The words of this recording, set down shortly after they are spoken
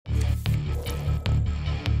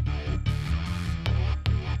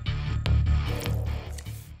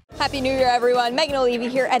Happy New Year, everyone. Megan O'Leary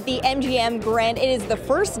here at the MGM Grand. It is the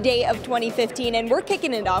first day of 2015, and we're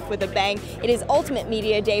kicking it off with a bang. It is Ultimate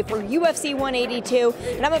Media Day for UFC 182,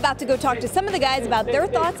 and I'm about to go talk to some of the guys about their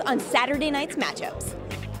thoughts on Saturday night's matchups.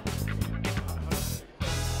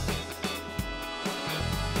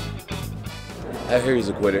 I hear he's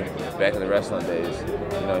a quitter. Back in the wrestling days,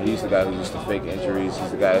 he's the guy who used to fake injuries.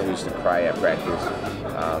 He's the guy who used to cry at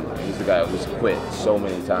practice. He's the guy who's quit so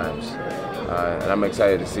many times. And I'm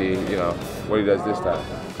excited to see, what he does this time.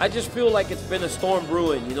 I just feel like it's been a storm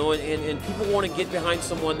brewing, and people want to get behind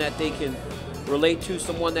someone that they can relate to,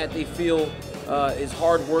 someone that they feel is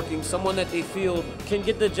hardworking, someone that they feel can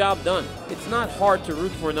get the job done. It's not hard to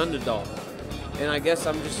root for an underdog, and I guess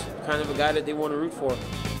I'm just kind of a guy that they want to root for.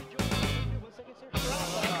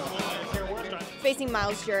 Facing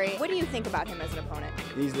Myles Jury, what do you think about him as an opponent?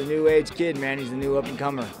 He's the new age kid, man. He's the new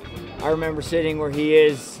up-and-comer. I remember sitting where he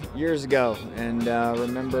is years ago, and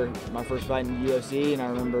remember my first fight in the UFC, and I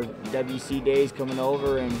remember WC days coming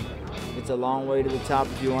over, and it's a long way to the top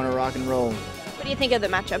if you want to rock and roll. What do you think of the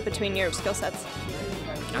matchup between your skill sets?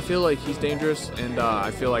 I feel like he's dangerous, and I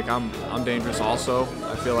feel like I'm dangerous also.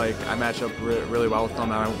 I feel like I match up really well with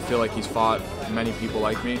him, and I feel like he's fought many people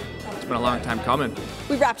like me. It's been a long time coming.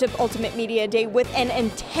 We wrapped up Ultimate Media Day with an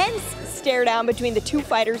intense stare down between the two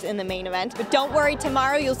fighters in the main event. But don't worry,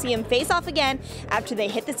 tomorrow you'll see them face off again after they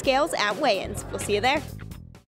hit the scales at weigh-ins. We'll see you there.